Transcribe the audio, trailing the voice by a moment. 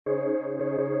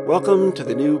Welcome to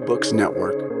the New Books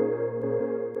Network.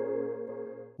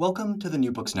 Welcome to the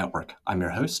New Books Network. I'm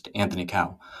your host, Anthony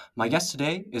Cao. My guest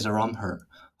today is Aram Her.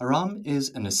 Aram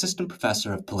is an assistant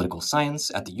professor of political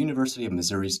science at the University of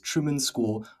Missouri's Truman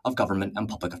School of Government and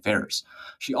Public Affairs.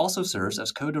 She also serves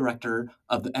as co-director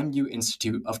of the MU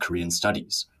Institute of Korean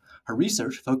Studies. Her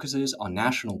research focuses on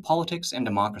national politics and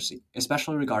democracy,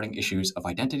 especially regarding issues of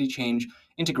identity change,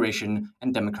 integration,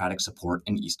 and democratic support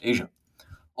in East Asia.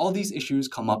 All these issues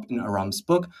come up in Aram's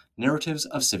book, Narratives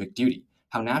of Civic Duty: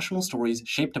 How National Stories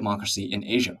Shape Democracy in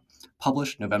Asia,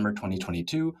 published November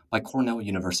 2022 by Cornell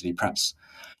University Press.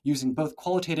 Using both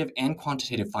qualitative and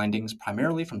quantitative findings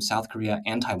primarily from South Korea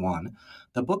and Taiwan,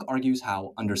 the book argues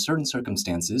how, under certain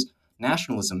circumstances,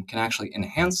 nationalism can actually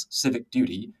enhance civic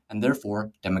duty and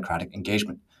therefore democratic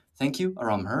engagement. Thank you,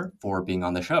 Aram Her, for being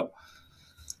on the show.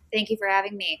 Thank you for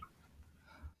having me.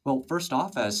 Well, first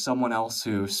off, as someone else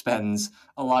who spends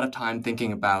a lot of time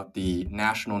thinking about the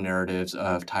national narratives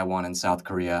of Taiwan and South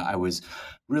Korea, I was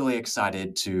really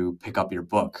excited to pick up your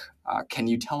book. Can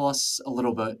you tell us a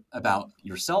little bit about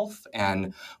yourself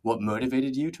and what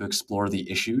motivated you to explore the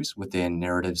issues within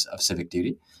Narratives of Civic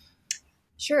Duty?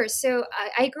 Sure. So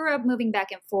I grew up moving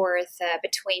back and forth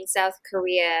between South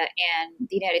Korea and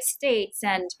the United States,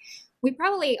 and we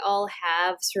probably all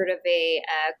have sort of a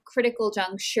critical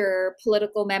juncture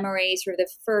political memory, sort of the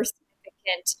first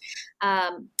significant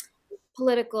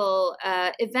political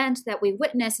event that we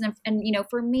witnessed. And, you know,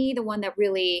 for me, the one that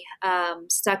really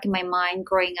stuck in my mind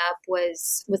growing up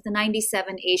was the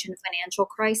 97 Asian financial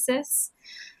crisis.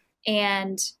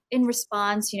 And in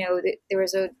response, you know, there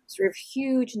was a sort of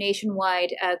huge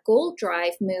nationwide gold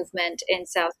drive movement in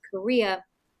South Korea,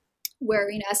 where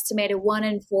an estimated 1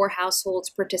 in 4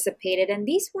 households participated. And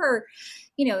these were,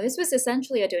 you know, this was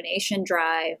essentially a donation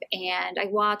drive. And I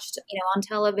watched, you know, on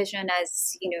television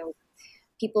as, you know,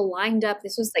 people lined up.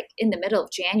 This was like in the middle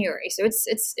of January. So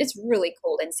it's really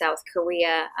cold in South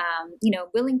Korea, you know,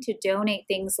 willing to donate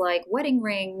things like wedding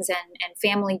rings and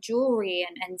family jewelry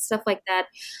and stuff like that,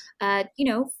 you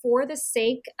know, for the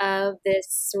sake of this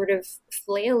sort of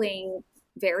flailing,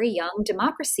 very young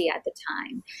democracy at the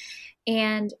time.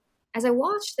 And as I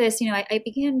watched this, you know, I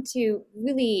began to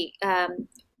really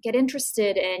get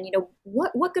interested in, you know,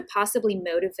 what could possibly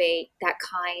motivate that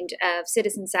kind of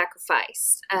citizen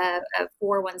sacrifice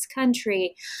for one's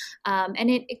country. And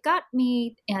it got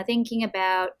me thinking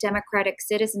about democratic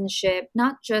citizenship,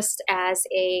 not just as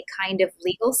a kind of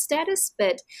legal status,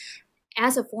 but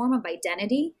as a form of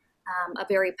identity. A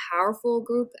very powerful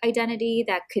group identity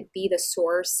that could be the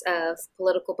source of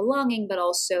political belonging, but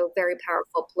also very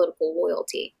powerful political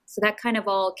loyalty. So that kind of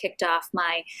all kicked off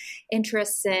my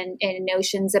interests in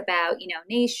notions about, you know,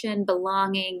 nation,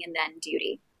 belonging, and then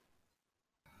duty.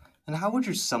 And how would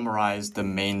you summarize the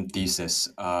main thesis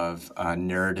of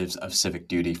Narratives of Civic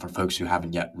Duty for folks who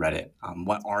haven't yet read it?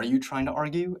 What are you trying to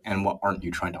argue, and what aren't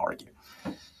you trying to argue?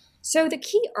 So the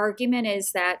key argument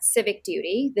is that civic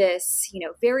duty, this, you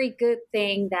know, very good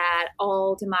thing that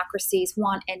all democracies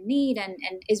want and need, and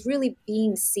is really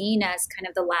being seen as kind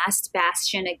of the last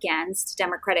bastion against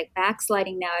democratic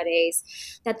backsliding nowadays,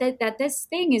 that this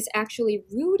thing is actually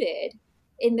rooted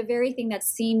in the very thing that's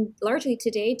seen largely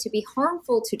today to be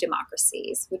harmful to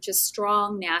democracies, which is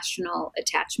strong national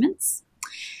attachments.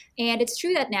 And it's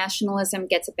true that nationalism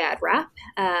gets a bad rap.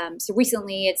 So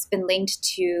recently it's been linked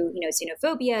to, you know,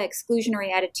 xenophobia,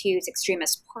 exclusionary attitudes,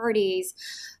 extremist parties.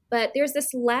 But there's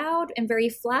this loud and very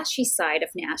flashy side of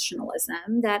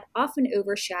nationalism that often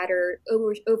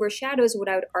overshadows what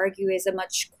I would argue is a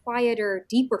much quieter,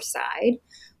 deeper side,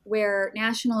 where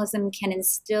nationalism can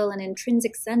instill an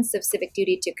intrinsic sense of civic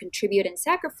duty to contribute and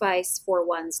sacrifice for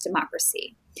one's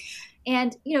democracy.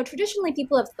 And, you know, traditionally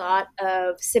people have thought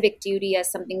of civic duty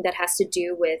as something that has to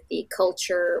do with the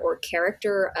culture or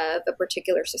character of a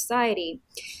particular society.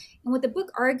 And what the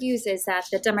book argues is that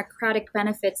the democratic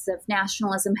benefits of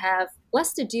nationalism have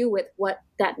less to do with what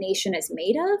that nation is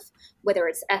made of, whether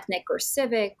it's ethnic or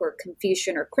civic or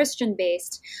Confucian or Christian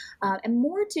based, and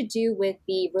more to do with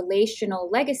the relational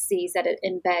legacies that it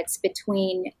embeds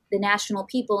between the national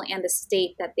people and the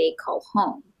state that they call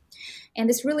home. And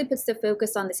this really puts the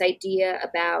focus on this idea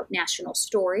about national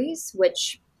stories,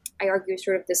 which I argue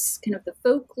sort of this kind of the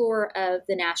folklore of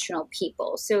the national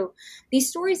people. So these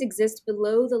stories exist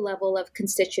below the level of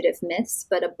constitutive myths,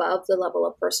 but above the level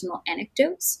of personal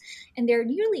anecdotes. And they're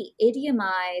nearly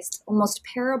idiomized, almost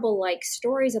parable-like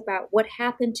stories about what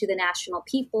happened to the national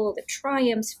people, the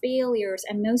triumphs, failures,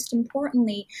 and most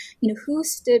importantly, you know, who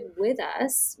stood with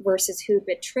us versus who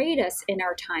betrayed us in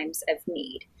our times of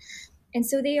need. And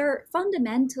so they are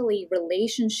fundamentally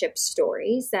relationship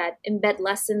stories that embed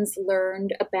lessons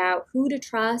learned about who to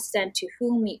trust and to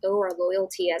whom we owe our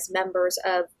loyalty as members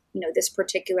of this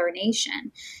particular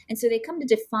nation. And so they come to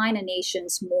define a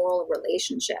nation's moral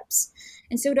relationships.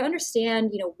 And so to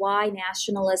understand, why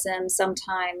nationalism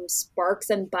sometimes barks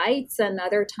and bites and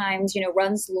other times,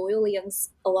 runs loyally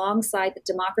alongside the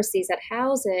democracies that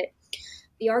house it,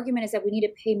 the argument is that we need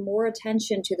to pay more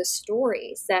attention to the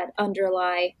stories that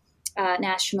underlie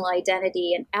national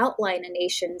identity and outline a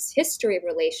nation's history of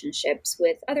relationships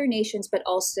with other nations, but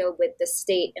also with the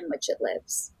state in which it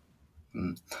lives.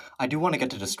 I do want to get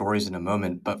to the stories in a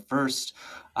moment, but first,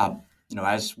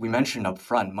 as we mentioned up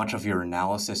front, much of your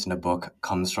analysis in the book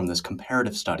comes from this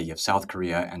comparative study of South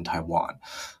Korea and Taiwan.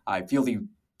 I feel you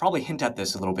probably hint at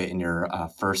this a little bit in your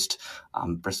first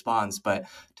response, but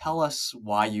tell us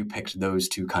why you picked those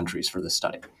two countries for this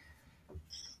study.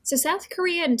 So South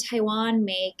Korea and Taiwan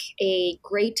make a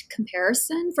great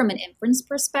comparison from an inference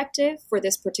perspective for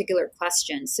this particular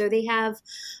question. So they have,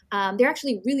 they're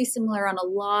actually really similar on a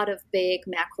lot of big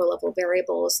macro level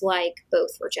variables, like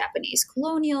both were Japanese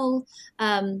colonial,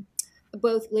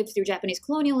 both lived through Japanese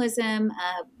colonialism,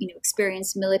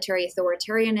 experienced military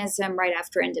authoritarianism right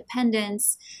after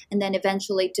independence, and then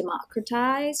eventually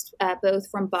democratized, both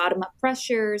from bottom-up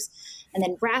pressures, and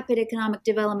then rapid economic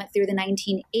development through the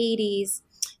 1980s.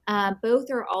 Both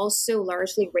are also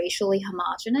largely racially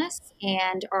homogenous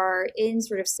and are in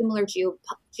sort of similar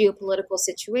geopolitical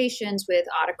situations with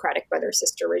autocratic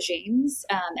brother-sister regimes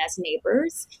as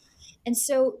neighbors. And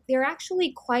so they're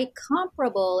actually quite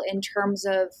comparable in terms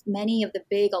of many of the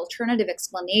big alternative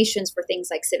explanations for things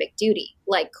like civic duty,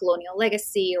 like colonial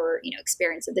legacy or,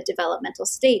 experience of the developmental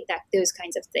state, those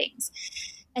kinds of things.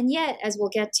 And yet, as we'll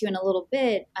get to in a little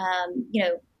bit,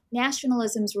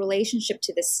 nationalism's relationship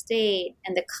to the state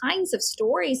and the kinds of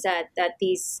stories that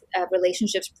these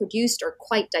relationships produced are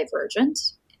quite divergent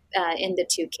in the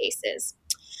two cases.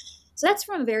 So that's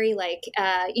from a very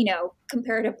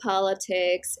comparative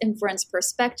politics inference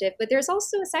perspective. But there's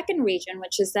also a second region,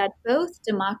 which is that both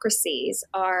democracies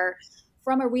are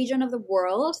from a region of the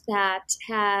world that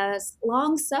has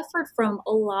long suffered from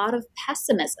a lot of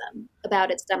pessimism about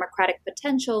its democratic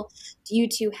potential due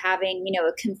to having,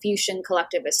 a Confucian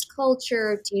collectivist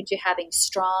culture, due to having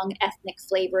strong ethnic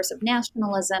flavors of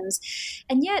nationalisms.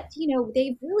 And yet,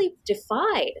 they've really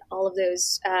defied all of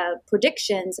those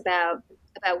predictions about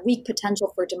weak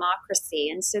potential for democracy.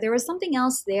 And so there was something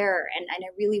else there, and I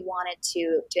really wanted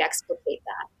to explicate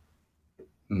that.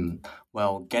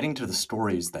 Well, getting to the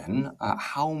stories then,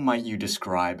 how might you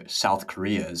describe South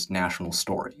Korea's national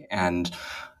story? And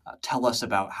tell us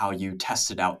about how you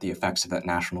tested out the effects of that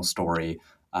national story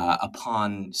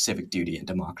upon civic duty and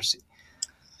democracy.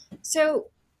 So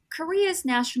Korea's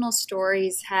national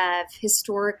stories have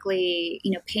historically,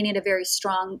 painted a very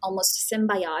strong, almost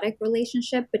symbiotic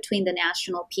relationship between the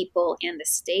national people and the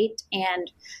state.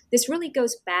 And this really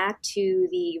goes back to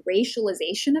the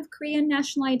racialization of Korean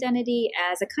national identity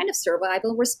as a kind of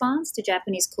survival response to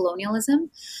Japanese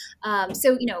colonialism.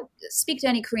 Speak to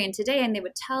any Korean today and they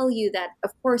would tell you that,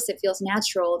 of course, it feels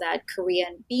natural that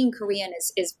being Korean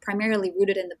is primarily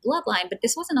rooted in the bloodline, but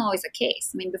this wasn't always the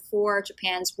case. I mean, before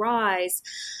Japan's rise,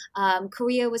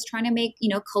 Korea was trying to make,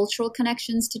 cultural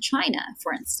connections to China,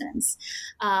 for instance.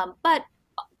 But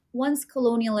once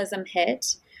colonialism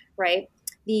hit, right,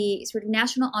 the sort of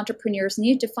national entrepreneurs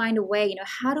needed to find a way,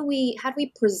 how do we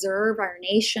preserve our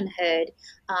nationhood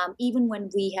even when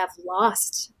we have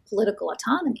lost political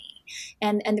autonomy?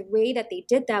 And the way that they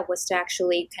did that was to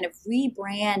actually kind of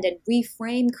rebrand and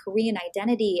reframe Korean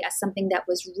identity as something that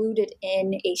was rooted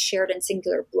in a shared and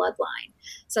singular bloodline,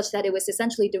 such that it was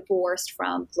essentially divorced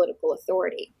from political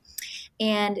authority.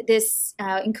 And this,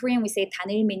 in Korean, we say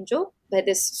단일 민족, but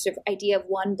this sort of idea of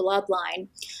one bloodline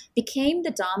became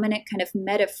the dominant kind of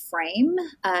meta frame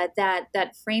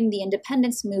that framed the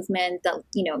independence movement that,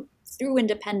 through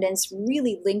independence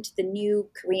really linked the new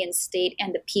Korean state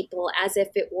and the people as if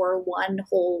it were one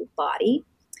whole body.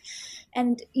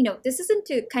 And, this isn't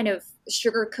to kind of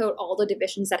sugarcoat all the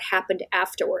divisions that happened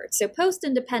afterwards. So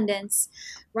post-independence,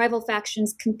 rival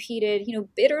factions competed,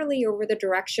 bitterly over the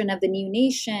direction of the new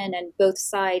nation, and both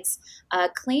sides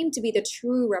claimed to be the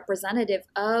true representative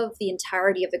of the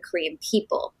entirety of the Korean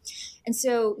people. And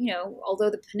so, although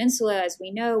the peninsula, as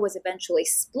we know, was eventually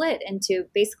split into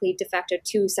basically de facto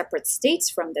two separate states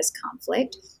from this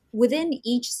conflict, within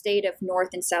each state of North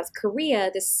and South Korea,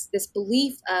 this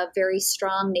belief of very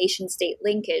strong nation-state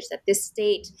linkage, that this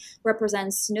state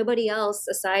represents nobody else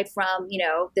aside from,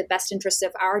 the best interests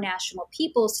of our national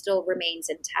people, still remains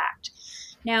intact.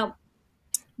 Now,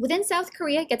 Within South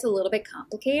Korea, it gets a little bit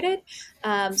complicated.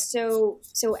 So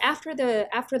after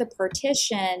the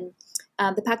partition,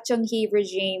 the Park Chung-hee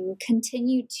regime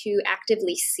continued to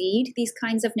actively seed these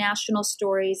kinds of national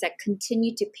stories that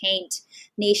continue to paint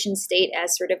nation state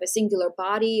as sort of a singular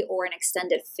body or an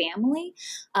extended family.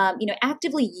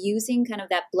 Actively using kind of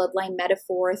that bloodline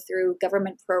metaphor through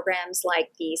government programs like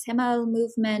the Semaul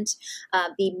movement,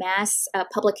 the mass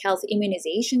public health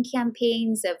immunization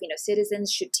campaigns of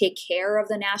citizens should take care of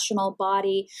the national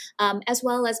body, as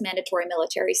well as mandatory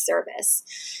military service,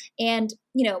 and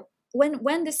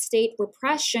when the state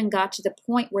repression got to the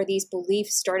point where these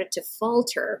beliefs started to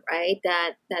falter, right,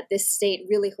 that this state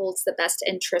really holds the best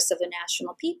interests of the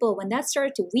national people, when that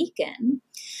started to weaken,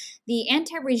 the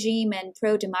anti-regime and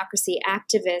pro-democracy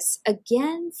activists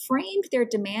again framed their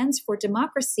demands for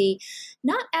democracy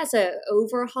not as an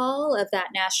overhaul of that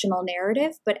national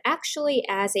narrative, but actually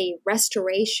as a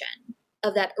restoration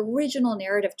of that original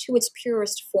narrative to its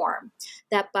purest form,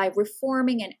 that by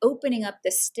reforming and opening up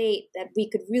the state, that we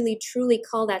could really truly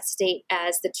call that state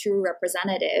as the true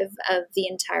representative of the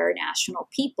entire national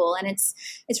people. And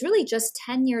it's really just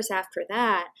 10 years after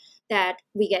that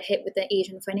we get hit with the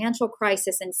Asian financial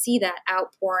crisis and see that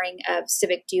outpouring of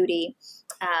civic duty,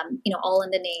 all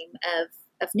in the name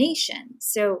of nation.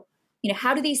 So,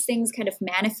 how do these things kind of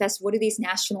manifest? What do these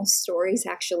national stories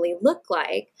actually look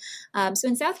like? So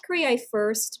in South Korea, I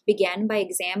first began by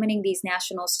examining these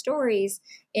national stories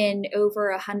in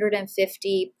over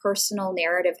 150 personal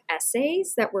narrative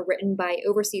essays that were written by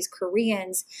overseas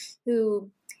Koreans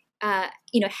who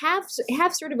have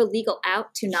sort of a legal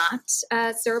out to not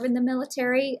serve in the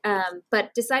military,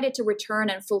 but decided to return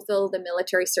and fulfill the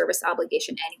military service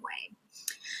obligation anyway.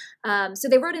 So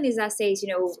they wrote in these essays,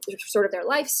 sort of their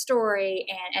life story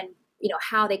and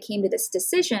how they came to this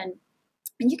decision.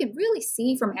 And you can really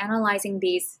see from analyzing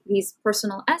these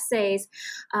personal essays,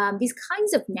 these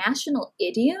kinds of national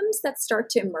idioms that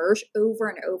start to emerge over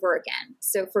and over again.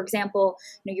 So, for example,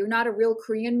 you're not a real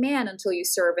Korean man until you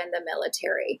serve in the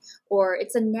military, or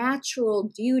it's a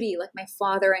natural duty, like my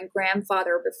father and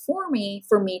grandfather before me,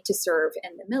 for me to serve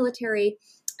in the military,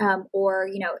 or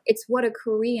it's what a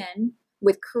Korean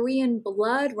with Korean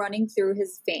blood running through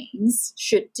his veins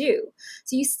should do.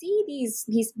 So you see these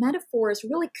metaphors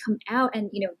really come out,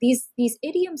 and these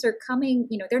idioms are coming.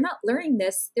 They're not learning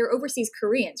this. They're overseas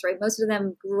Koreans, right? Most of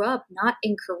them grew up not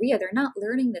in Korea. They're not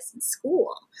learning this in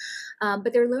school,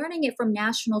 but they're learning it from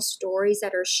national stories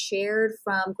that are shared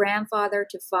from grandfather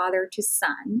to father to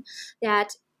son.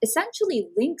 That essentially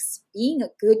links being a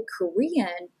good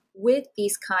Korean with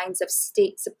these kinds of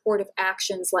state supportive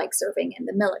actions like serving in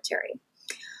the military.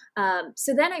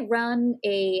 So then I run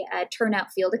a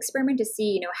turnout field experiment to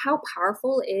see, how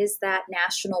powerful is that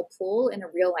national pull in a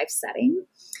real life setting.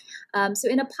 So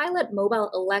in a pilot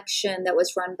mobile election that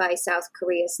was run by South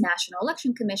Korea's National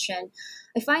Election Commission,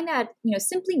 I find that,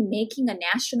 simply making a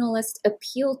nationalist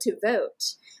appeal to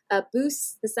vote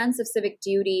boosts the sense of civic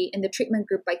duty in the treatment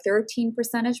group by 13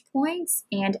 percentage points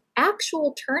and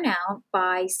actual turnout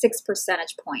by 6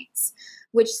 percentage points,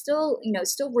 which still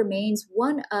remains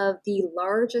one of the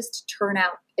largest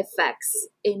turnout effects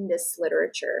in this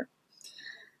literature.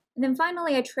 And then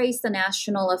finally, I trace the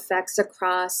national effects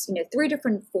across, 3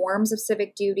 different forms of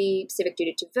civic duty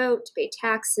to vote, to pay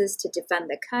taxes, to defend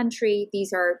the country.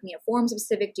 These are, forms of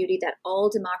civic duty that all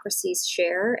democracies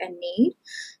share and need.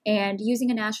 And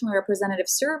using a national representative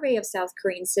survey of South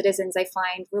Korean citizens, I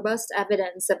find robust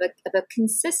evidence of a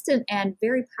consistent and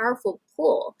very powerful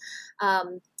pull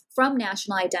from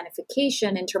national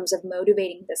identification in terms of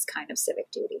motivating this kind of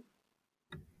civic duty.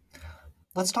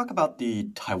 Let's talk about the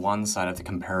Taiwan side of the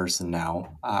comparison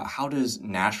now. How does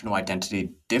national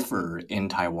identity differ in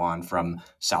Taiwan from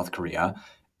South Korea?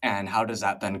 And how does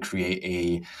that then create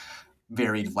a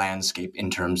varied landscape in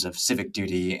terms of civic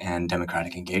duty and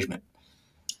democratic engagement?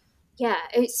 Yeah.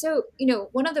 So,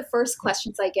 one of the first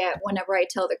questions I get whenever I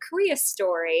tell the Korea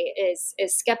story is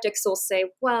skeptics will say,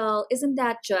 well, isn't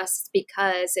that just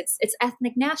because it's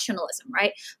ethnic nationalism,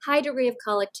 right? High degree of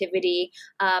collectivity,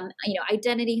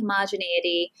 identity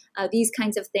homogeneity, these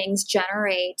kinds of things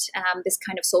generate this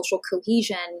kind of social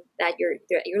cohesion that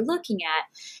you're looking at.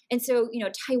 And so,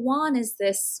 Taiwan is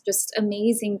this just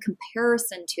amazing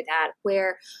comparison to that,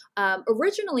 where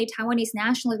originally Taiwanese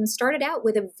nationalism started out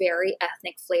with a very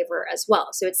ethnic flavor as well.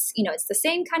 So it's the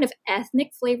same kind of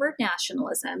ethnic flavored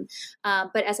nationalism.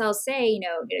 But as I'll say,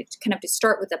 kind of to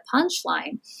start with a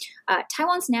punchline,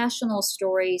 Taiwan's national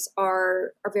stories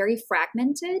are very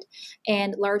fragmented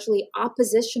and largely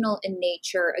oppositional in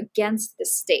nature against the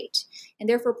state. and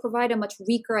therefore provide a much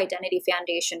weaker identity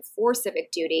foundation for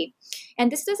civic duty.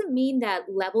 And this doesn't mean that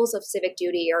levels of civic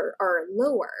duty are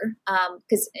lower,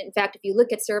 because in fact, if you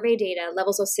look at survey data,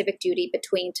 levels of civic duty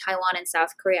between Taiwan and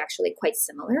South Korea are actually quite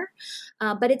similar.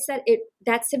 But it's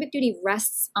that civic duty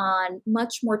rests on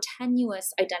much more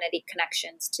tenuous identity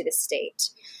connections to the state.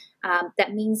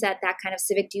 That means that kind of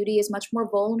civic duty is much more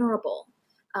vulnerable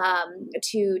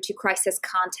to crisis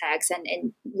contexts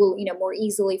and will more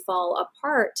easily fall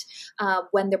apart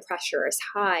when the pressure is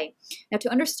high. Now, to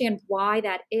understand why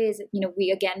that is, we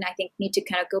again I think need to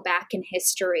kind of go back in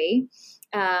history,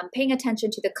 paying attention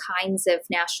to the kinds of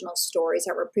national stories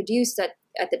that were produced at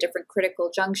the different critical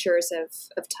junctures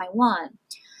of Taiwan.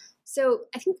 So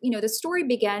I think the story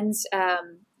begins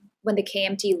when the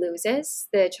KMT loses,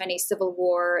 the Chinese Civil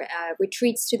War,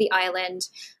 retreats to the island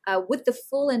with the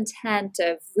full intent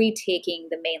of retaking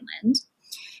the mainland.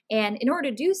 And in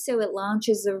order to do so, it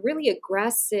launches a really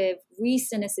aggressive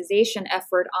re-Sinicization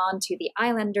effort onto the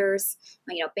islanders,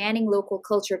 banning local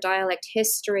culture, dialect,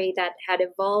 history that had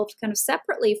evolved kind of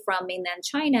separately from mainland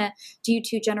China due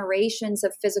to generations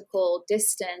of physical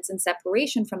distance and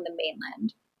separation from the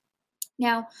mainland.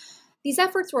 Now, these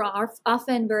efforts were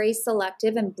often very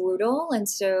selective and brutal. And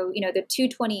so, the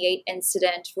 228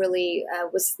 incident really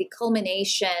was the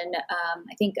culmination,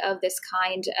 I think, of this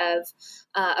kind of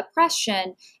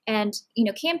oppression. And,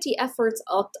 KMT efforts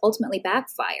ultimately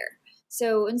backfire.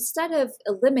 So instead of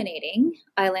eliminating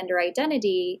islander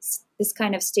identity, this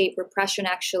kind of state repression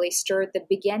actually stirred the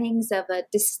beginnings of a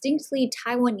distinctly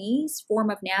Taiwanese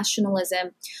form of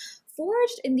nationalism,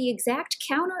 forged in the exact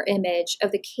counter image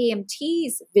of the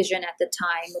KMT's vision at the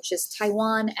time, which is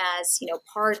Taiwan as,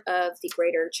 part of the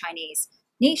greater Chinese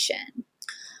nation.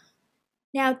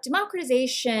 Now,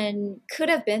 democratization could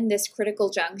have been this critical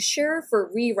juncture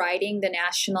for rewriting the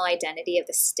national identity of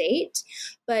the state,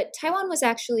 but Taiwan was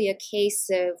actually a case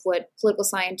of what political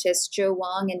scientists Joe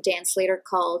Wong and Dan Slater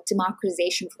call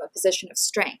democratization from a position of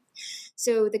strength.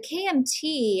 So the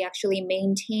KMT actually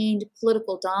maintained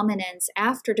political dominance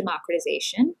after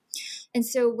democratization. And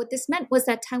so what this meant was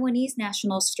that Taiwanese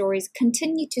national stories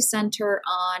continued to center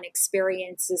on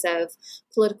experiences of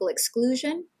political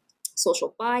exclusion,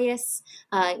 social bias,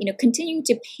 continuing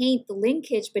to paint the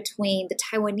linkage between the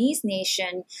Taiwanese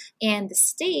nation and the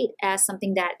state as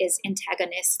something that is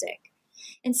antagonistic.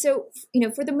 And so,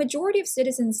 for the majority of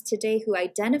citizens today who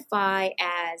identify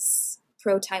as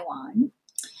pro-Taiwan,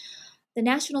 the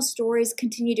national stories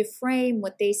continue to frame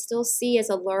what they still see as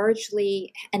a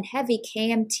largely and heavy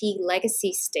KMT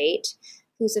legacy state,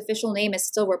 whose official name is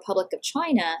still Republic of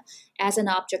China, as an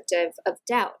object of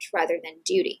doubt rather than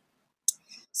duty.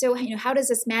 So, how does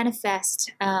this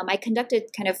manifest? I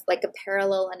conducted kind of like a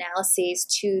parallel analysis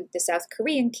to the South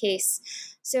Korean case.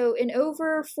 So in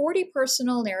over 40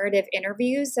 personal narrative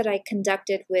interviews that I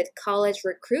conducted with college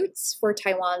recruits for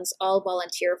Taiwan's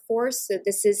all-volunteer force, so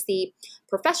this is the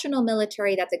professional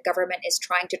military that the government is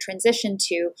trying to transition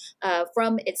to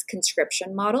from its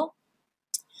conscription model.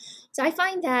 So I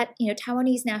find that,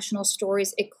 Taiwanese national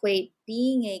stories equate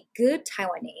being a good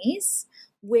Taiwanese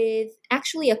with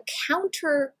actually a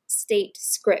counter-state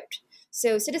script.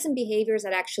 So citizen behaviors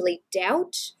that actually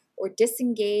doubt or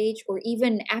disengage or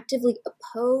even actively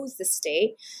oppose the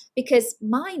state, because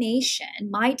my nation,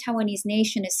 my Taiwanese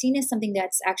nation, is seen as something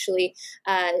that's actually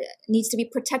needs to be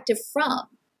protected from,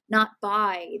 not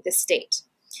by the state.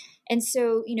 And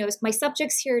so, my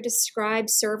subjects here describe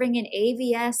serving in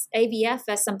AVF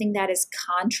as something that is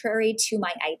contrary to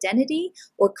my identity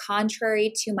or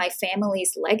contrary to my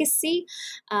family's legacy.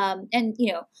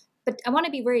 But I want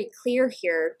to be very clear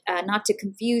here, not to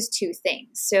confuse two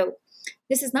things. So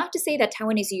this is not to say that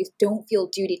Taiwanese youth don't feel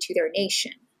duty to their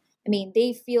nation. I mean,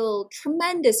 they feel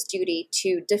tremendous duty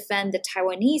to defend the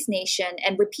Taiwanese nation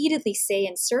and repeatedly say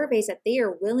in surveys that they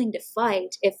are willing to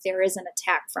fight if there is an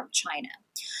attack from China.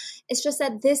 It's just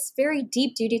that this very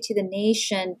deep duty to the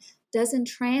nation doesn't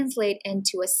translate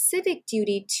into a civic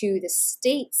duty to the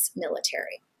state's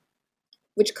military,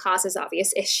 which causes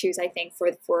obvious issues, I think,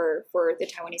 for the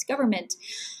Taiwanese government.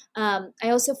 I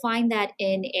also find that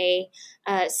in a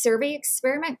survey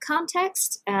experiment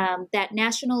context, that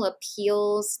national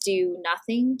appeals do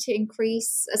nothing to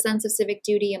increase a sense of civic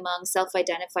duty among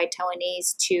self-identified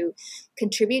Taiwanese to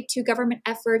contribute to government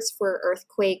efforts for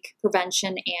earthquake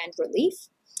prevention and relief.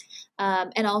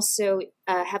 And also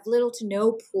have little to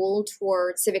no pull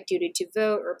toward civic duty to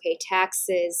vote or pay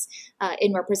taxes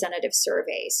in representative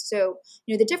surveys. So,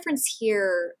 the difference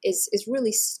here is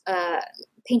really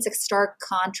paints a stark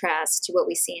contrast to what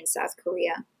we see in South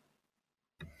Korea.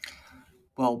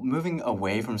 Well, moving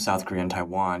away from South Korea and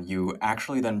Taiwan, you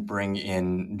actually then bring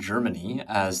in Germany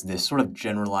as this sort of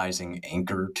generalizing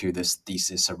anchor to this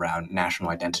thesis around national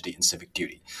identity and civic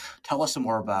duty. Tell us some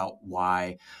more about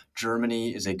why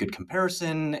Germany is a good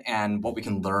comparison and what we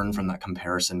can learn from that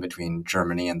comparison between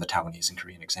Germany and the Taiwanese and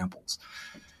Korean examples.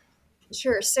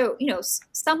 Sure. So,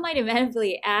 some might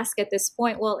inevitably ask at this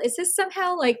point, well, is this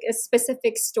somehow like a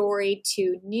specific story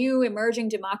to new emerging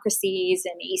democracies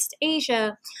in East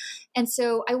Asia? And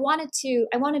so I wanted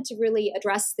to really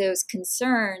address those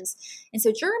concerns. And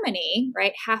so Germany,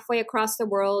 right, halfway across the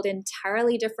world,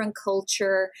 entirely different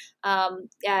culture,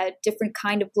 different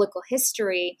kind of political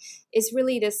history, is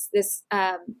really this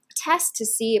test to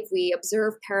see if we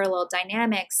observe parallel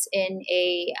dynamics in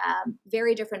a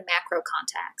very different macro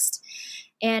context.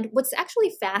 And what's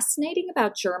actually fascinating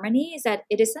about Germany is that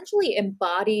it essentially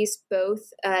embodies both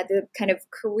the kind of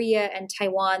Korea and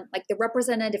Taiwan, like the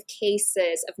representative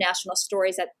cases of national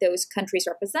stories that those countries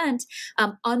represent,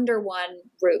 under one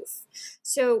roof.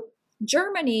 So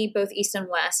Germany, both East and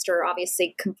West, are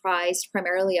obviously comprised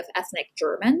primarily of ethnic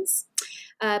Germans.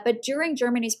 But during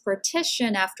Germany's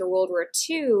partition after World War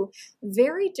II,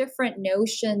 very different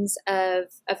notions of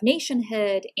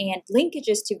nationhood and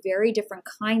linkages to very different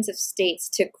kinds of states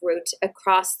took root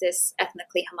across this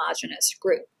ethnically homogenous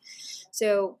group.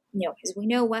 So, as we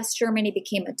know, West Germany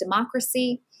became a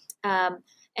democracy.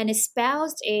 And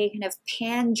espoused a kind of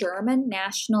pan-German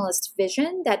nationalist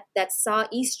vision that saw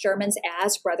East Germans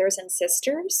as brothers and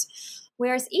sisters,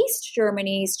 whereas East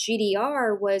Germany's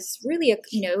GDR was really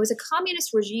it was a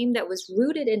communist regime that was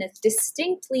rooted in a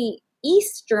distinctly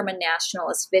East German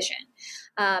nationalist vision,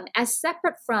 as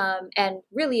separate from, and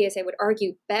really, as I would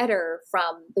argue, better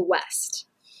from the West.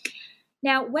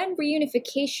 Now, when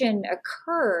reunification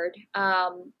occurred,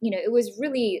 it was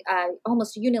really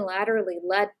almost unilaterally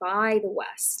led by the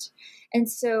West. And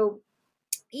so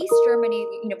East Germany,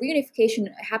 reunification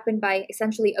happened by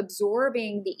essentially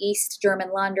absorbing the East German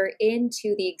Länder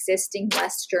into the existing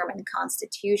West German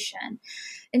constitution.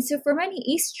 And so for many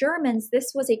East Germans,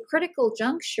 this was a critical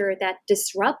juncture that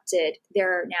disrupted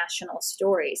their national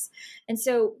stories. And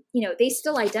so, they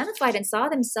still identified and saw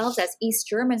themselves as East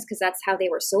Germans because that's how they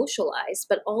were socialized.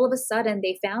 But all of a sudden,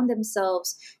 they found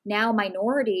themselves now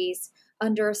minorities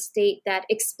under a state that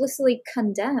explicitly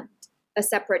condemned a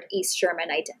separate East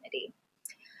German identity.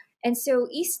 And so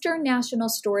Eastern national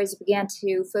stories began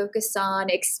to focus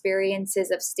on experiences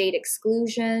of state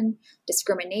exclusion,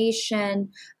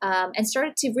 discrimination, and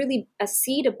started to really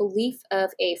seed a belief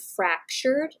of a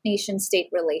fractured nation-state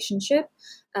relationship,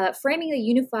 framing the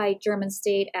unified German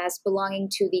state as belonging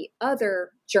to the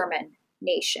other German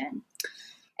nation.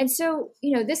 And so,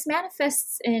 this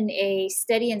manifests in a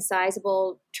steady and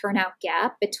sizable turnout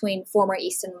gap between former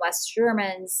East and West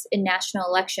Germans in national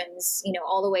elections,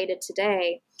 all the way to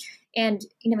today. And,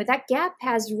 that gap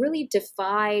has really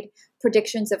defied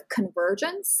predictions of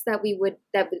convergence that we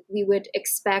would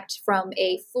expect from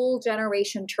a full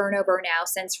generation turnover now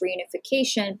since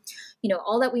reunification.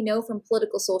 All that we know from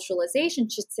political socialization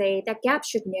should say that gap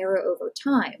should narrow over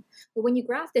time. But when you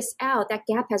graph this out, that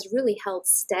gap has really held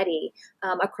steady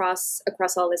across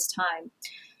all this time.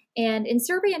 And in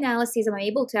survey analyses, I'm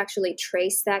able to actually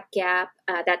trace that gap,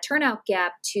 that turnout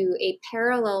gap, to a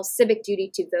parallel civic duty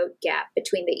to vote gap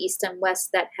between the East and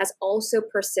West that has also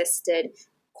persisted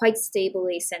quite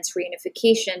stably since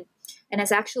reunification and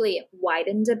has actually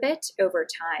widened a bit over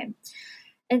time.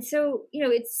 And so,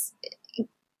 it's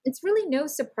really no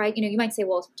surprise. You might say,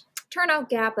 well, turnout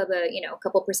gap of a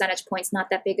couple percentage points, not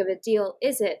that big of a deal,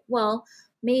 is it? Well,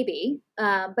 maybe,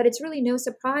 but it's really no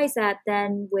surprise that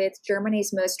then with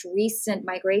Germany's most recent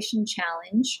migration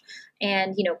challenge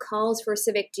and, calls for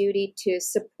civic duty to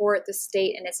support the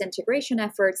state and its integration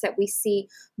efforts, that we see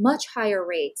much higher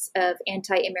rates of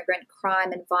anti-immigrant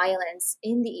crime and violence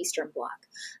in the Eastern Bloc.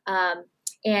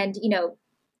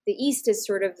 The East is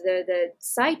sort of the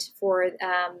site for,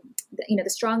 the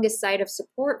strongest site of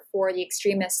support for the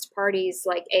extremist parties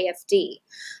like AfD.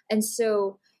 And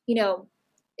so,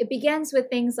 it begins with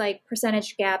things like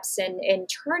percentage gaps in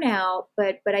turnout,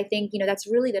 but I think that's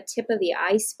really the tip of the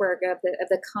iceberg of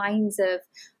the kinds of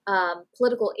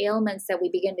political ailments that we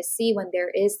begin to see when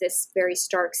there is this very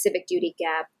stark civic duty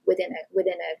gap within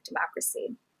a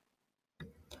democracy.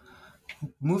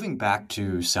 Moving back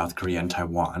to South Korea and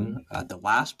Taiwan, the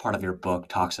last part of your book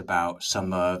talks about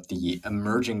some of the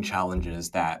emerging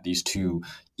challenges that these two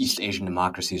East Asian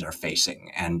democracies are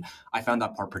facing. And I found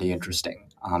that part pretty interesting.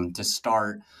 To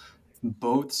start,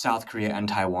 both South Korea and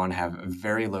Taiwan have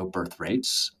very low birth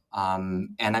rates.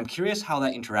 And I'm curious how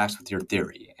that interacts with your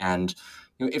theory. And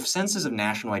if senses of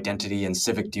national identity and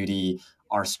civic duty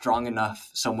are strong enough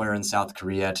somewhere in South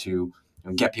Korea to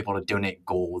get people to donate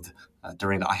gold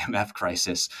during the IMF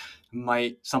crisis,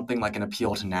 might something like an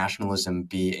appeal to nationalism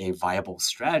be a viable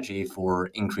strategy for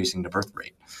increasing the birth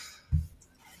rate?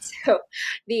 So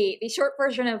the short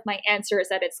version of my answer is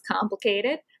that it's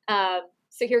complicated.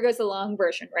 So here goes the long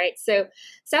version, right? So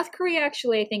South Korea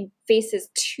actually, I think, faces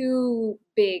two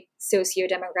big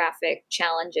socio-demographic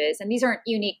challenges. And these aren't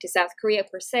unique to South Korea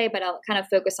per se, but I'll kind of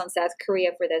focus on South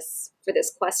Korea for this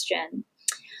question.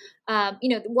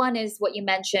 One is what you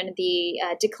mentioned, the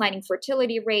declining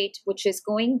fertility rate, which is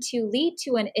going to lead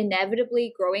to an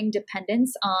inevitably growing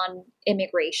dependence on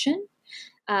immigration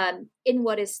in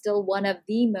what is still one of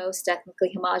the most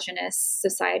ethnically homogenous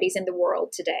societies in the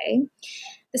world today.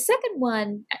 The second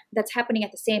one that's happening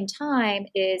at the same time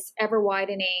is ever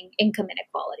widening income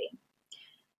inequality.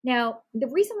 Now, the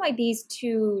reason why these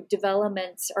two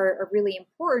developments are really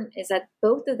important is that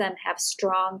both of them have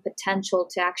strong potential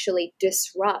to actually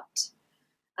disrupt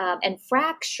and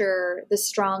fracture the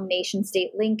strong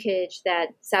nation-state linkage that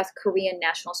South Korean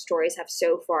national stories have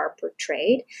so far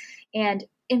portrayed. And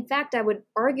in fact, I would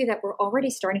argue that we're already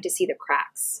starting to see the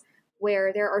cracks,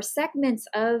 where there are segments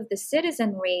of the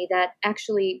citizenry that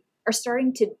actually are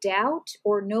starting to doubt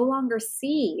or no longer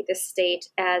see the state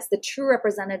as the true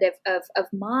representative of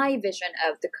my vision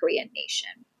of the Korean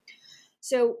nation.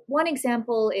 So one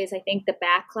example is, I think, the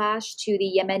backlash to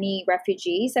the Yemeni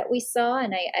refugees that we saw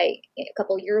a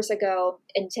couple years ago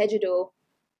in Jeju-do.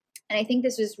 And I think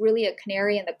this was really a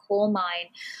canary in the coal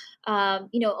mine.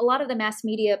 A lot of the mass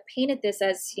media painted this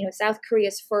as, South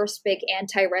Korea's first big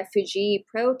anti-refugee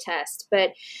protest.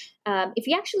 But if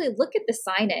you actually look at the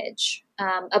signage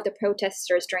of the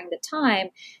protesters during the time,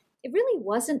 it really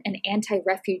wasn't an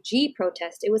anti-refugee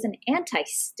protest. It was an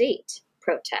anti-state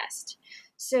protest.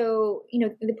 So,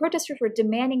 the protesters were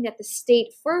demanding that the state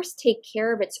first take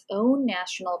care of its own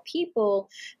national people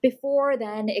before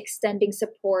then extending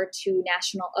support to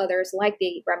national others like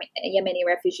the Yemeni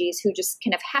refugees who just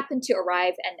kind of happened to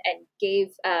arrive and gave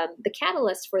the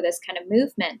catalyst for this kind of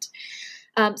movement.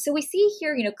 So we see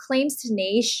here, claims to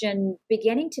nation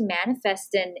beginning to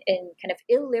manifest in kind of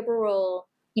illiberal,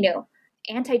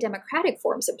 anti-democratic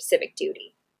forms of civic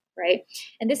duty. Right.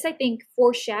 And this, I think,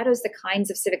 foreshadows the kinds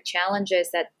of civic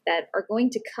challenges that are going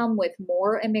to come with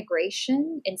more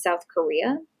immigration in South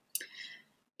Korea.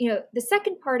 The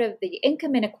second part of the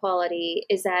income inequality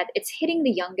is that it's hitting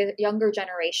the younger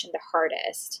generation the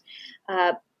hardest.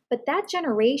 But that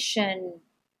generation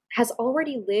has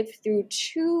already lived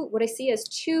through what I see as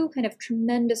two kind of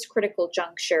tremendous critical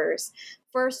junctures.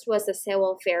 First was the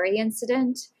Sewol Ferry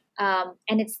incident.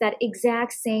 And it's that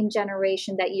exact same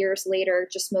generation that years later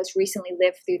just most recently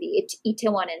lived through the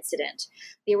Itaewon incident.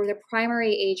 They were the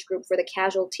primary age group for the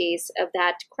casualties of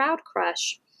that crowd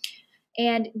crush.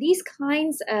 And these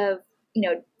kinds of,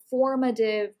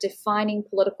 formative, defining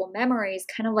political memories,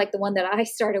 kind of like the one that I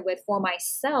started with for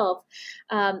myself,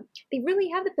 they really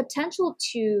have the potential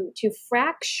to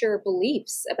fracture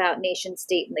beliefs about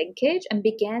nation-state linkage and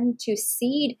begin to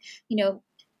seed,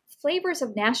 flavors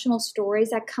of national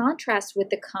stories that contrast with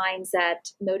the kinds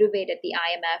that motivated the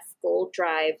IMF gold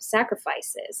drive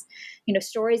sacrifices.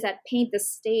 Stories that paint the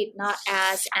state not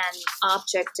as an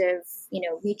object of,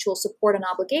 mutual support and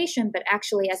obligation, but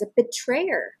actually as a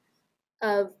betrayer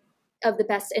of the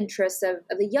best interests of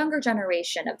the younger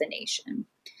generation of the nation.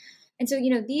 And so,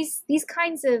 these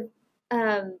kinds of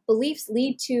beliefs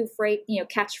lead to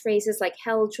catchphrases like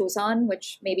Hell Joseon,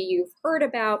 which maybe you've heard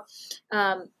about,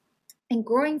 and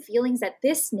growing feelings that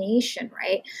this nation,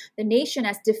 right, the nation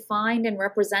as defined and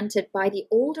represented by the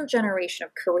older generation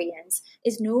of Koreans,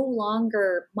 is no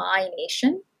longer my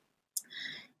nation.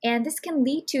 And this can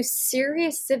lead to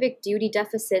serious civic duty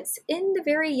deficits in the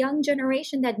very young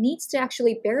generation that needs to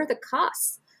actually bear the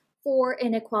costs for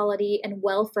inequality and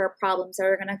welfare problems that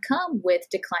are going to come with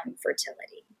declining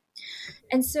fertility.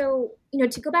 And so,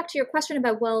 to go back to your question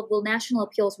about, will national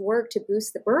appeals work to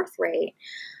boost the birth rate?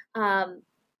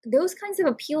 Those kinds of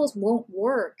appeals won't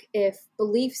work if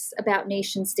beliefs about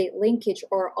nation-state linkage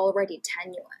are already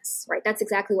tenuous, right? That's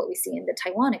exactly what we see in the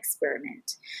Taiwan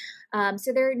experiment.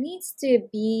 So there needs to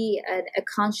be a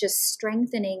conscious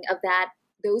strengthening of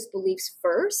those beliefs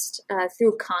first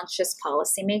through conscious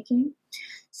policymaking.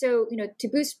 So, to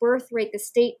boost birth rate, the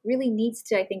state really needs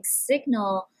to, I think,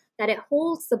 signal that it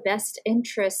holds the best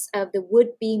interests of the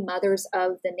would-be mothers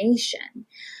of the nation.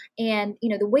 And,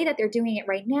 the way that they're doing it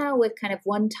right now with kind of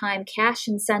one-time cash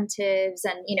incentives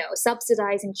and,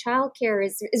 subsidizing childcare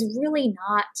is really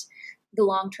not the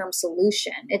long-term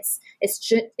solution. It's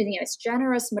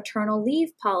generous maternal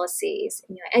leave policies,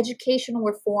 educational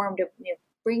reform to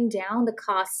bring down the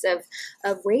costs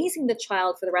of raising the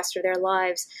child for the rest of their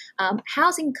lives,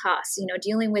 housing costs,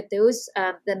 dealing with those,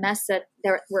 the mess that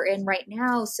we're in right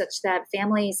now, such that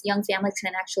young families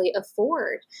can actually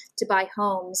afford to buy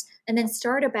homes and then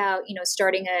starting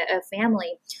a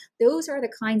family. Those are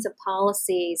the kinds of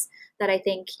policies that I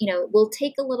think, will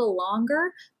take a little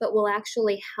longer, but will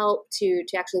actually help to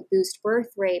actually boost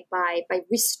birth rate by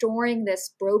restoring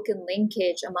this broken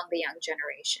linkage among the young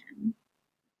generation.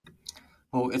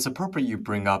 Well, it's appropriate you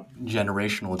bring up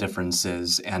generational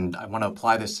differences, and I want to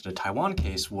apply this to the Taiwan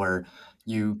case where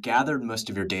you gathered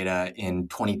most of your data in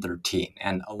 2013,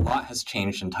 and a lot has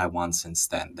changed in Taiwan since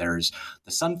then. There's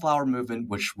the Sunflower Movement,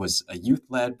 which was a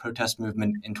youth-led protest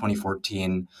movement in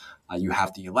 2014. You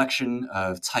have the election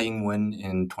of Tsai Ing-wen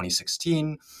in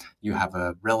 2016. You have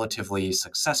a relatively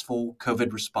successful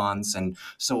COVID response, and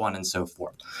so on and so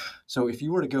forth. So if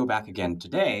you were to go back again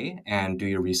today and do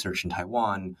your research in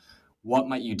Taiwan, what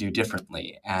might you do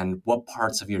differently, and what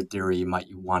parts of your theory might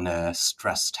you want to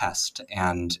stress test,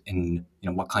 and in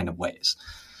what kind of ways?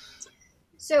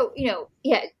 So,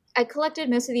 I collected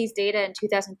most of these data in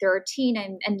 2013,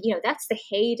 and that's the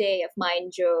heyday of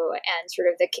Mainzhou and sort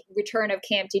of the return of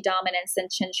KMT dominance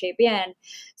and Chen Shui-bian.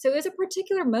 So it was a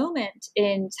particular moment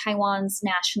in Taiwan's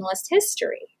nationalist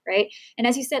history, right? And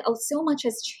as you said, so much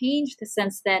has changed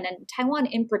since then, and Taiwan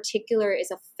in particular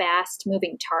is a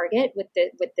fast-moving target with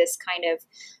this kind of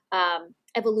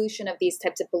evolution of these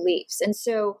types of beliefs. And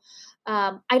so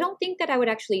I don't think that I would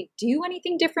actually do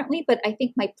anything differently, but I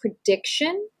think my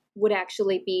prediction would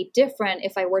actually be different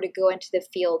if I were to go into the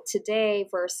field today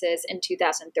versus in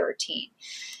 2013.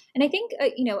 And I think,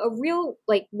 a real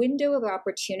window of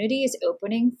opportunity is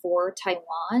opening for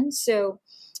Taiwan. So,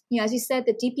 as you said,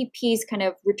 the DPP's kind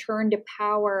of return to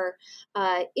power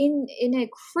in a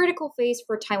critical phase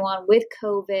for Taiwan with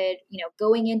COVID,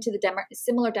 going into the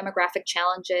similar demographic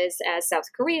challenges as South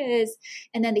Korea is,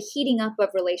 and then the heating up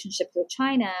of relationships with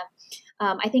China.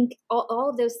 I think all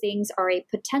of those things are a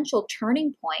potential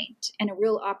turning point and a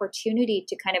real opportunity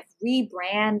to kind of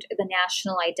rebrand the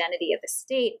national identity of the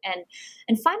state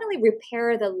and finally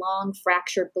repair the long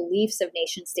fractured beliefs of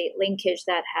nation-state linkage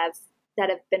that have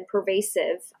been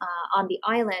pervasive on the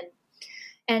island.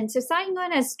 And so Tsai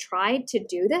Ing-wen has tried to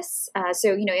do this.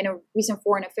 In a recent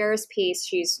foreign affairs piece,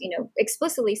 she's,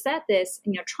 explicitly said this,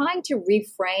 trying to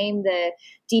reframe the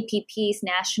DPP's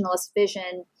nationalist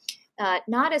vision,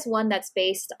 not as one that's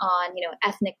based on,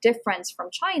 ethnic difference from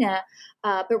China,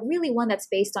 but really one that's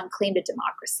based on claim to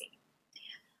democracy.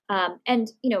 I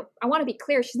want to be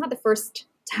clear, she's not the first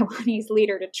Taiwanese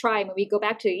leader to try. When we go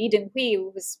back to Lee Teng-hui,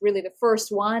 who was really the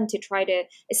first one to try to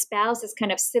espouse this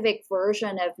kind of civic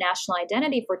version of national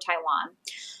identity for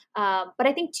Taiwan. But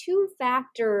I think two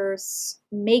factors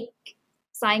make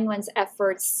Tsai Ing-wen's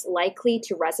efforts likely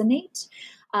to resonate.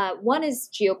 One is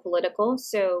geopolitical.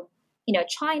 So,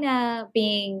 China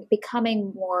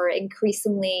becoming more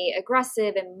increasingly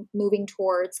aggressive and moving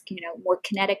towards, more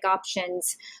kinetic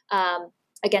options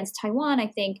against Taiwan, I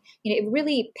think, it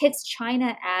really pits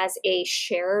China as a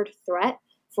shared threat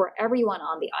for everyone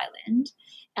on the island,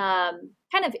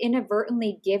 kind of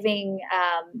inadvertently giving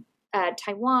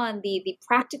Taiwan the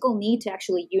practical need to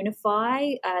actually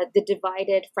unify the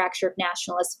divided, fractured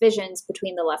nationalist visions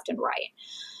between the left and right.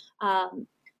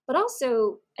 But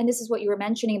also, and this is what you were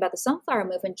mentioning about the Sunflower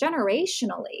Movement,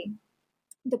 generationally,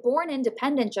 the born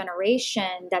independent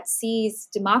generation that sees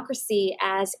democracy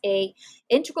as a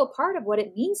integral part of what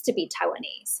it means to be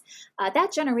Taiwanese,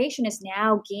 that generation is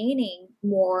now gaining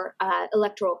more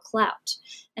electoral clout.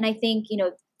 And I think,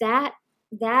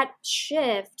 that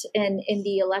shift in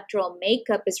the electoral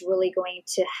makeup is really going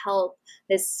to help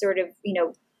this sort of,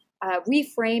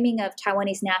 reframing of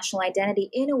Taiwanese national identity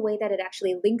in a way that it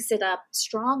actually links it up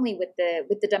strongly with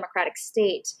the democratic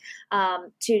state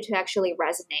to actually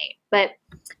resonate. But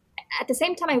at the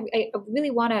same time, I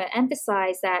really want to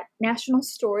emphasize that national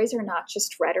stories are not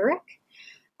just rhetoric,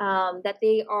 that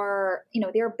they are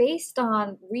based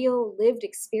on real lived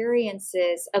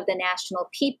experiences of the national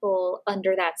people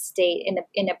under that state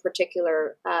in a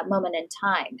particular moment in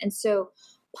time. And so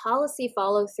policy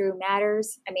follow through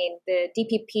matters. I mean, the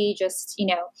DPP just,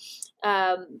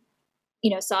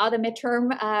 saw the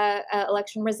midterm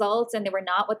election results, and they were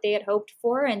not what they had hoped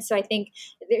for. And so I think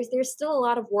there's still a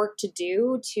lot of work to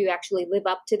do to actually live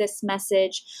up to this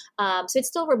message. So it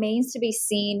still remains to be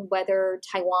seen whether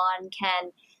Taiwan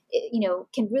can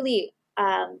really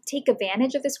take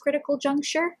advantage of this critical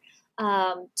juncture.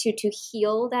 To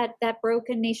heal that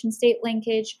broken nation state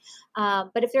linkage.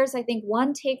 But if there's, I think,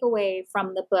 one takeaway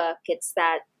from the book, it's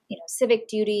that, civic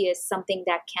duty is something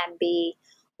that can be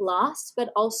lost, but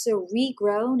also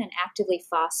regrown and actively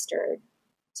fostered.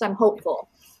 So I'm hopeful.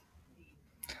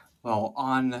 Well,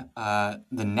 on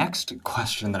the next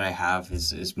question that I have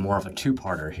is more of a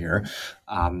two-parter here.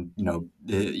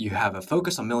 You have a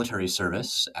focus on military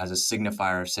service as a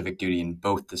signifier of civic duty in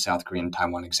both the South Korean and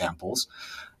Taiwan examples.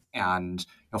 And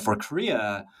for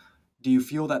Korea, do you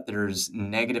feel that there's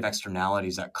negative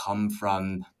externalities that come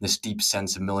from this deep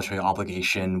sense of military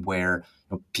obligation where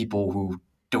people who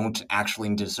don't actually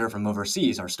need to serve from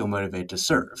overseas are still motivated to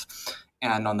serve?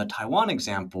 And on the Taiwan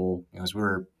example, as we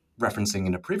were referencing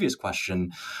in a previous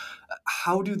question,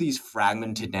 how do these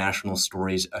fragmented national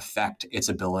stories affect its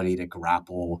ability to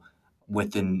grapple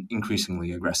with an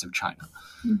increasingly aggressive China?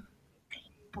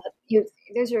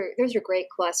 Those are great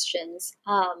questions.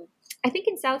 I think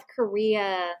in South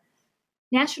Korea,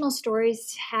 national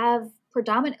stories have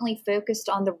predominantly focused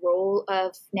on the role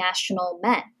of national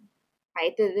men.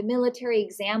 Right, the military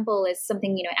example is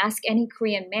something, ask any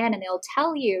Korean man and they'll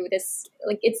tell you this,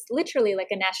 like it's literally like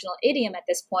a national idiom at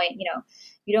this point.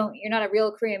 You're not a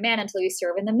real Korean man until you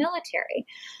serve in the military.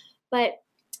 But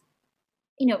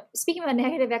speaking about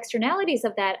negative externalities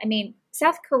of that, I mean,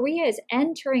 South Korea is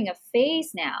entering a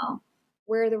phase now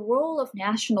where the role of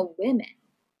national women,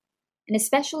 and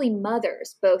especially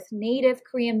mothers, both native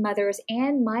Korean mothers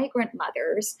and migrant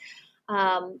mothers,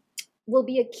 will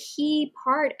be a key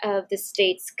part of the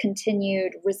state's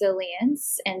continued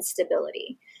resilience and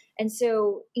stability. And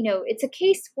so, it's a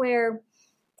case where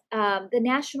the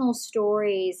national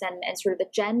stories and sort of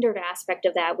the gendered aspect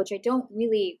of that, which I don't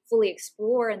really fully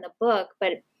explore in the book,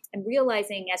 but I'm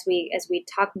realizing as we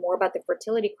talk more about the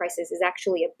fertility crisis is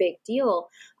actually a big deal.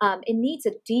 It needs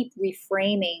a deep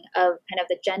reframing of kind of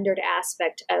the gendered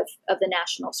aspect of the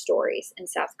national stories in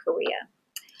South Korea.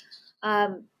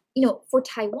 For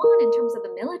Taiwan, in terms of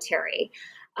the military,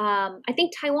 I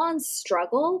think Taiwan's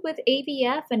struggle with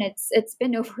ABF, and it's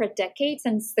been over a decade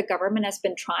since the government has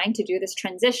been trying to do this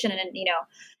transition, and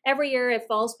every year it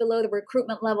falls below the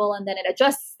recruitment level, and then it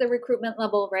adjusts the recruitment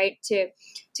level, right, to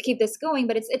keep this going.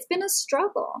 But it's been a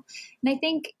struggle, and I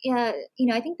think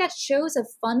I think that shows a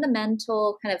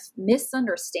fundamental kind of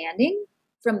misunderstanding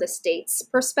from the state's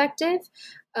perspective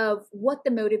of what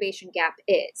the motivation gap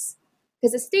is.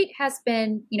 Because the state has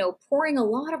been, pouring a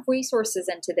lot of resources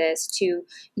into this to,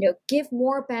 give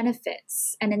more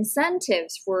benefits and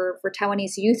incentives for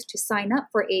Taiwanese youth to sign up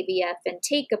for ABF and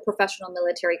take a professional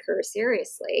military career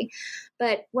seriously.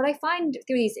 But what I find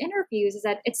through these interviews is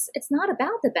that it's not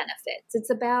about the benefits.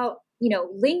 It's about,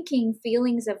 linking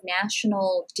feelings of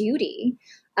national duty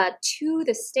to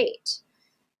the state.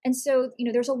 And so,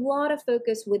 there's a lot of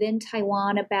focus within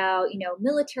Taiwan about,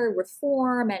 military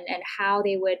reform and how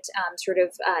they would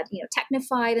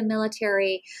technify the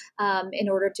military in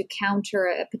order to counter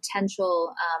a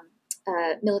potential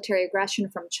military aggression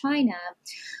from China.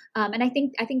 And I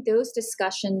think those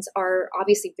discussions are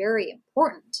obviously very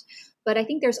important. But I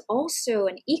think there's also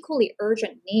an equally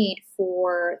urgent need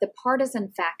for the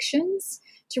partisan factions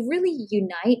to really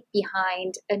unite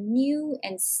behind a new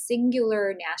and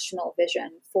singular national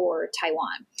vision for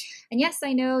Taiwan. And yes,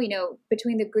 I know,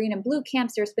 between the green and blue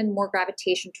camps, there's been more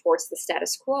gravitation towards the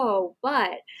status quo, but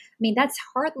I mean, that's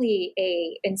hardly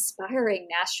a inspiring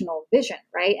national vision,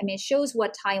 right? I mean, it shows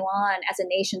what Taiwan as a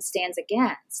nation stands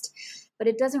against, but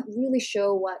it doesn't really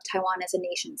show what Taiwan as a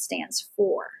nation stands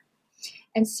for.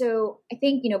 And so I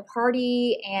think,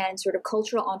 party and sort of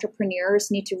cultural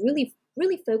entrepreneurs need to really,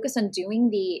 really focus on doing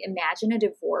the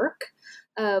imaginative work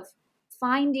of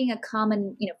finding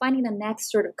finding the next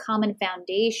sort of common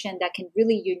foundation that can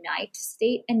really unite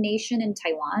state and nation in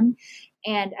Taiwan.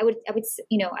 And I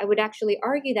would actually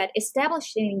argue that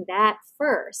establishing that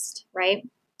first, right,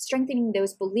 strengthening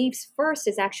those beliefs first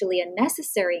is actually a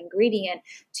necessary ingredient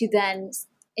to then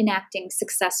enacting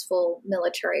successful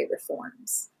military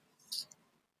reforms.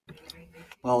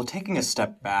 Well, taking a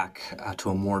step back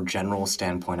to a more general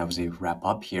standpoint as we wrap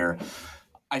up here,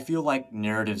 I feel like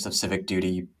narratives of civic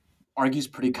duty argues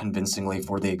pretty convincingly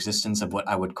for the existence of what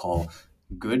I would call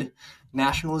good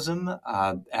nationalism,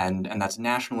 and that's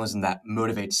nationalism that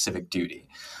motivates civic duty.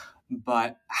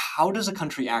 But how does a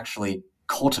country actually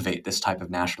cultivate this type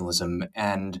of nationalism,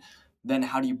 and then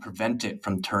how do you prevent it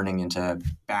from turning into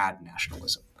bad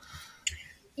nationalism?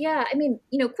 Yeah, I mean,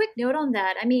 quick note on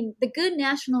that. I mean, the good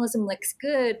nationalism looks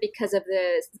good because of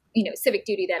the, civic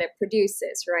duty that it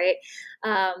produces, right?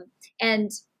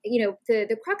 And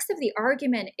the crux of the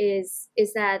argument is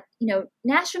that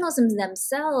nationalisms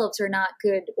themselves are not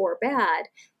good or bad.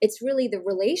 It's really the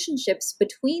relationships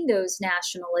between those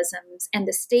nationalisms and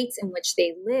the states in which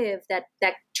they live that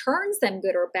turns them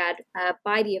good or bad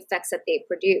by the effects that they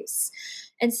produce.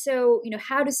 And so,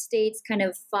 how do states kind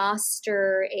of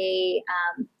foster a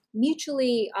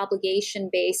mutually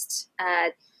obligation-based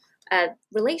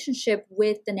relationship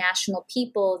with the national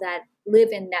people that live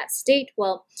in that state.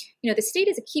 Well, the state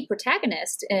is a key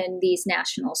protagonist in these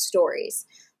national stories.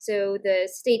 So the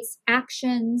state's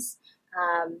actions,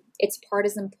 its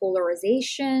partisan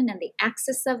polarization and the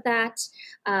axis of that,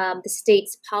 the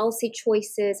state's policy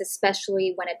choices,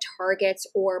 especially when it targets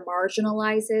or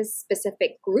marginalizes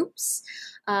specific groups,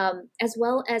 as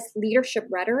well as leadership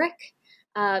rhetoric.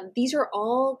 These are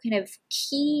all kind of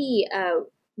key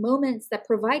moments that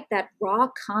provide that raw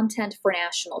content for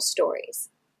national stories.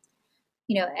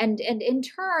 And in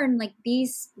turn, like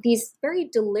these very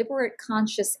deliberate,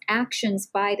 conscious actions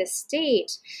by the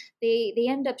state, they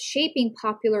end up shaping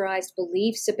popularized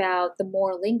beliefs about the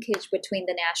moral linkage between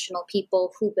the national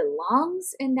people who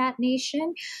belongs in that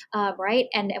nation, right?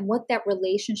 And what that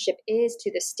relationship is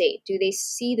to the state. Do they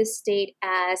see the state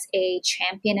as a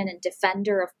champion and a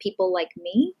defender of people like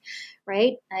me,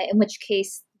 right? In which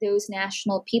case, those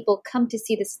national people come to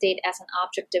see the state as an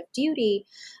object of duty.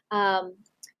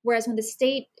 Whereas when the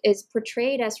state is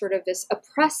portrayed as sort of this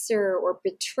oppressor or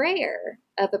betrayer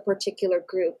of a particular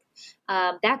group,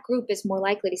 that group is more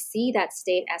likely to see that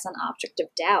state as an object of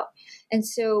doubt. And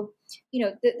so,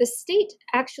 the state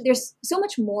actually, there's so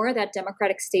much more that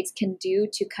democratic states can do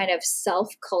to kind of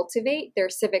self-cultivate their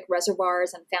civic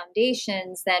reservoirs and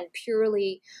foundations than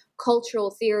purely cultural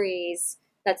theories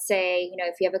that say,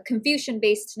 if you have a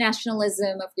Confucian-based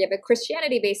nationalism, if you have a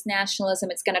Christianity-based nationalism,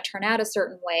 it's going to turn out a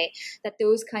certain way, that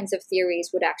those kinds of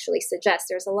theories would actually suggest.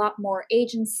 There's a lot more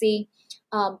agency,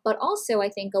 but also, I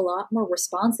think, a lot more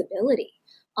responsibility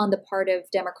on the part of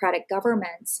democratic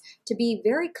governments to be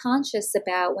very conscious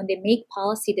about when they make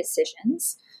policy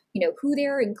decisions, who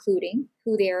they're including,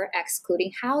 who they're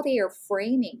excluding, how they are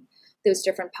framing those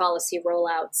different policy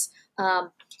rollouts.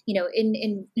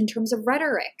 In terms of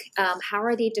rhetoric, how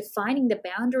are they defining the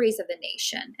boundaries of the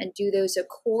nation, and do those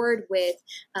accord with,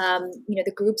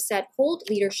 the groups that hold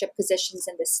leadership positions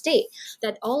in the state?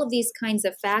 That all of these kinds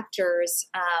of factors,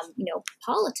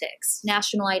 politics,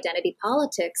 national identity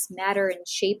politics, matter in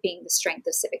shaping the strength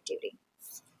of civic duty.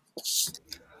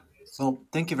 Well,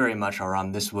 thank you very much,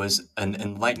 Aram. This was an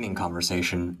enlightening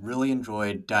conversation. Really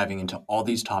enjoyed diving into all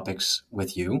these topics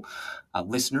with you.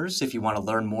 Listeners, if you want to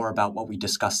learn more about what we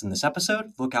discussed in this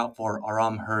episode, look out for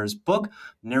Aram Her's book,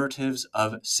 Narratives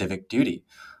of Civic Duty.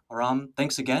 Aram,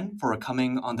 thanks again for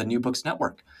coming on the New Books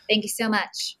Network. Thank you so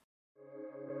much.